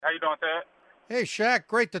doing, Ted? Hey, Shaq,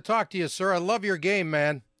 great to talk to you, sir. I love your game,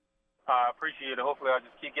 man. I appreciate it. Hopefully, I'll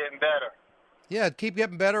just keep getting better. Yeah, keep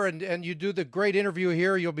getting better, and you do the great interview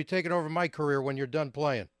here. You'll be taking over my career when you're done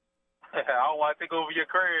playing. I don't want to take over your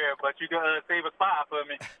career, but you got to save a spot for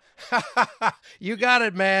me. You got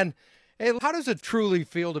it, man. Hey, how does it truly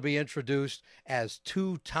feel to be introduced as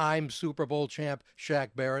two-time Super Bowl champ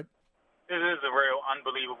Shaq Barrett? It is a real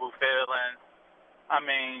unbelievable feeling. I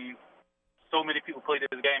mean, so many people played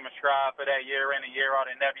this game and strive for that year in and year out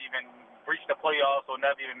and never even reached the playoffs or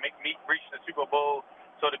never even reach the Super Bowl.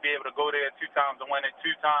 So to be able to go there 2 times and win it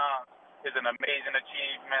 2 times is an amazing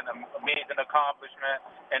achievement, an amazing accomplishment,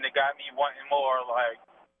 and it got me wanting more. Like,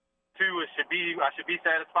 I should be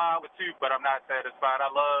satisfied with 2, but I'm not satisfied.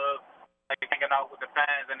 I love hanging out with the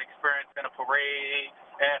fans and experiencing a parade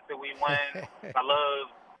after we win. I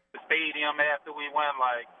love the stadium after we win.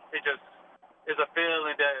 Like, it just is a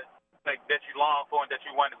feeling that you long for and that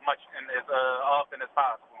you want as much and as often as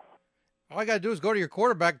possible. All I got to do is go to your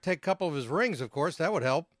quarterback, take a couple of his rings, of course. That would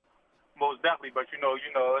help. Most definitely, but you know,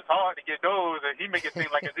 it's hard to get those, and he make it seem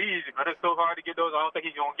like it's easy, but it's so hard to get those. I don't think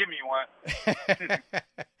he's gonna give me one.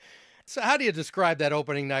 So, how do you describe that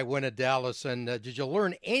opening night win at Dallas? And did you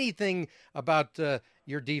learn anything about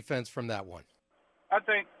your defense from that one? I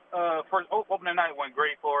think first opening night went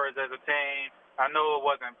great for us as a team. I know it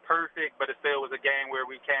wasn't perfect, but it still was a game where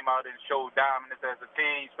we came out and showed dominance as a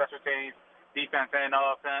team, special teams, defense, and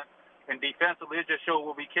offense. And defensively, it just showed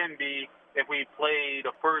what we can be if we play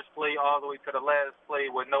the first play all the way to the last play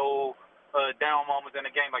with no down moments in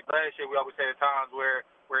the game. Like last year, we always had times where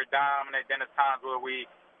we're dominant, then there's times where we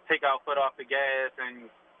take our foot off the gas and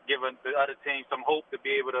give the other team some hope to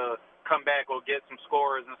be able to come back or get some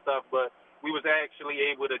scores and stuff. But we was actually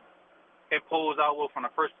able to impose our will from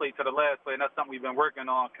the first play to the last play, and that's something we've been working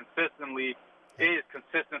on consistently. Is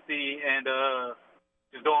consistency and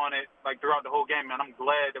just doing it like throughout the whole game, and I'm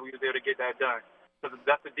glad that we was able to get that done. Because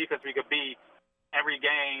that's the defense we could be every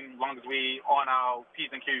game as long as we on our P's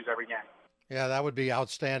and Q's every game. Yeah, that would be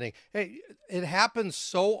outstanding. Hey, it happens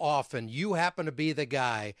so often. You happen to be the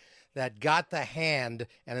guy that got the hand,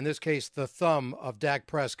 and in this case, the thumb of Dak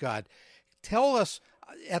Prescott. Tell us,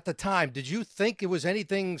 at the time, did you think it was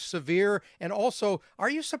anything severe? And also,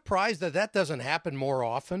 are you surprised that that doesn't happen more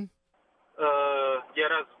often? Yeah,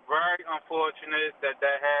 that's very unfortunate that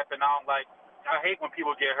happened. I hate when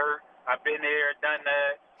people get hurt. I've been there, done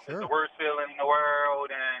that. Sure. It's the worst feeling in the world,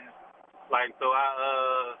 and I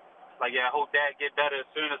hope that get better as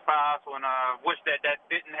soon as possible. And I wish that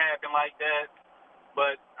didn't happen like that.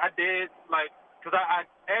 But I did, because I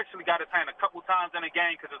actually got his hand a couple times in the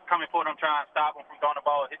game because it's coming for him, trying to stop him from throwing the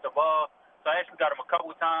ball, hit the ball. So I actually got him a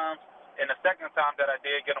couple times. And the second time that I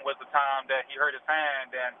did get him was the time that he hurt his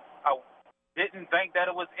hand, and I didn't think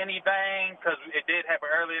that it was anything because it did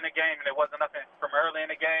happen early in the game, and it wasn't nothing from early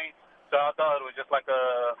in the game. So I thought it was just like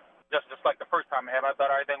just like the first time it happened. I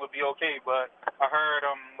thought everything would be okay, but I heard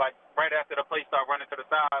him right after the play started running to the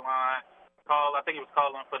sideline. I think he was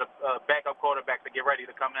calling for the backup quarterback to get ready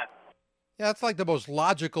to come in. Yeah, that's like the most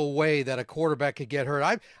logical way that a quarterback could get hurt.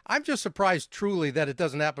 I'm just surprised truly that it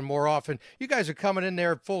doesn't happen more often. You guys are coming in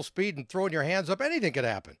there at full speed and throwing your hands up. Anything could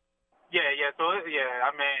happen. Yeah.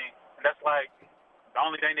 I mean, that's like the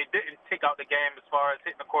only thing they didn't take out the game as far as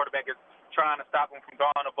hitting the quarterback is trying to stop him from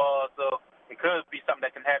throwing the ball. So it could be something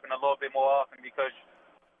that can happen a little bit more often because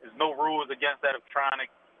there's no rules against that of trying to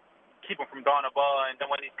keep him from throwing the ball. And then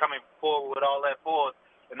when he's coming forward with all that force,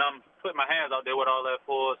 and I'm putting my hands out there with all that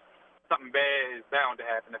force, something bad is bound to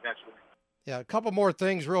happen eventually. Yeah, a couple more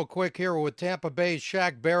things real quick here with Tampa Bay's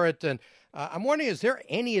Shaq Barrett. And I'm wondering, is there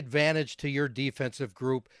any advantage to your defensive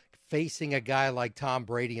group facing a guy like Tom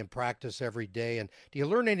Brady in practice every day? And do you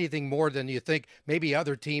learn anything more than you think maybe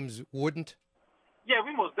other teams wouldn't? Yeah,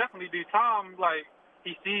 we most definitely do. Tom,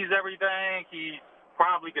 he sees everything. He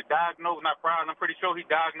probably could diagnose, not probably, I'm pretty sure he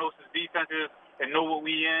diagnoses defenses and know what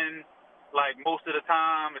we in, most of the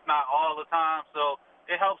time, if not all the time. So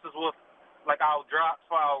it helps us with, our drops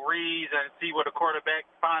for our reads and see where the quarterback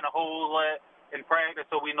find a hole at in practice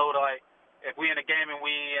so we know that, if we in a game and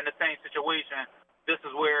we in the same situation, this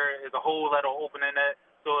is where is a hole that'll open in that.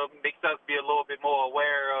 So it makes us be a little bit more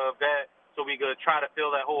aware of that so we could try to fill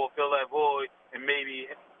that hole, fill that void, and maybe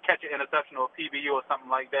catch an interception or a PBU or something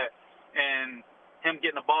like that. And him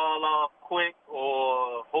getting the ball off quick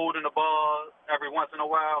or holding the ball every once in a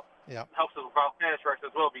while helps us with our pass rush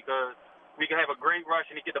as well because we can have a great rush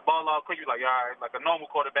and he get the ball off quick. You're like, all right, like a normal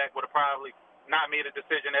quarterback would have probably not made a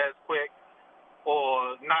decision as quick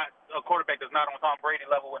or not a quarterback that's not on Tom Brady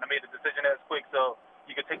level wouldn't have made a decision as quick. So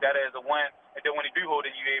you can take that as a win. And then when you do hold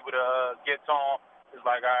it, you're able to get to him. It's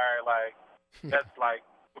like, all right, that's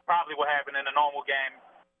probably what happened in a normal game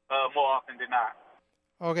more often than not.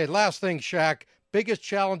 Okay, last thing, Shaq. Biggest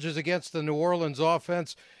challenges against the New Orleans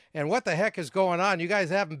offense, and what the heck is going on? You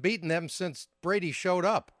guys haven't beaten them since Brady showed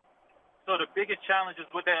up. So the biggest challenges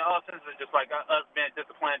with that offense is just like us being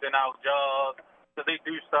disciplined in our job, because they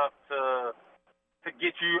do stuff to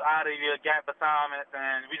get you out of your gap assignments,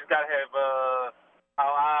 and we just gotta have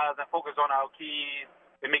our eyes and focus on our keys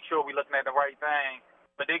and make sure we're looking at the right thing.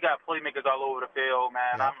 But they got playmakers all over the field,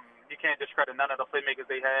 man. Yeah. You can't discredit none of the playmakers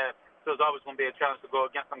they have. So it's always going to be a challenge to go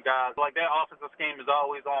against some guys. Like their offensive scheme is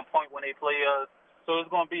always on point when they play us. So it's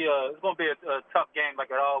going to be a tough game like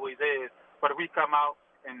it always is. But if we come out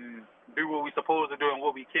and do what we're supposed to do and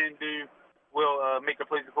what we can do, we'll make the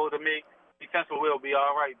plays we're supposed to make. Defensively, we'll be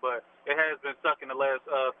all right. But it has been stuck in the last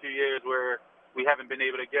few years where we haven't been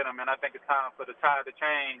able to get them. And I think it's time for the tide to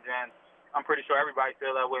change. And I'm pretty sure everybody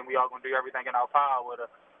feels that way. And we all going to do everything in our power to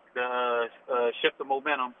shift the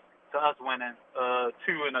momentum to us winning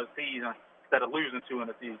 2 in a season instead of losing 2 in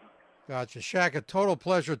a season. Gotcha. Shaq, a total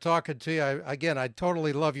pleasure talking to you. I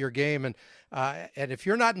totally love your game. And if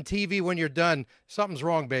you're not in TV when you're done, something's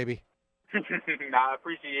wrong, baby. Nah, I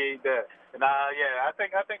appreciate that. And yeah, I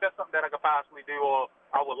think that's something that I could possibly do or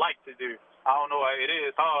I would like to do. I don't know. It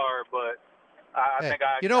is hard, but I think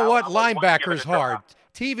I. You know what? Linebacker's hard.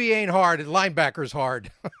 TV ain't hard. Linebacker's hard.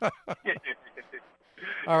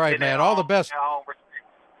 All right, man. All the best.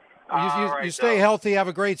 You stay healthy. Have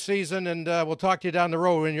a great season, and we'll talk to you down the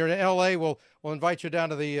road. When you're in L.A., we'll invite you down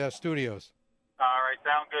to the studios. All right.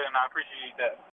 Sound good, and I appreciate that.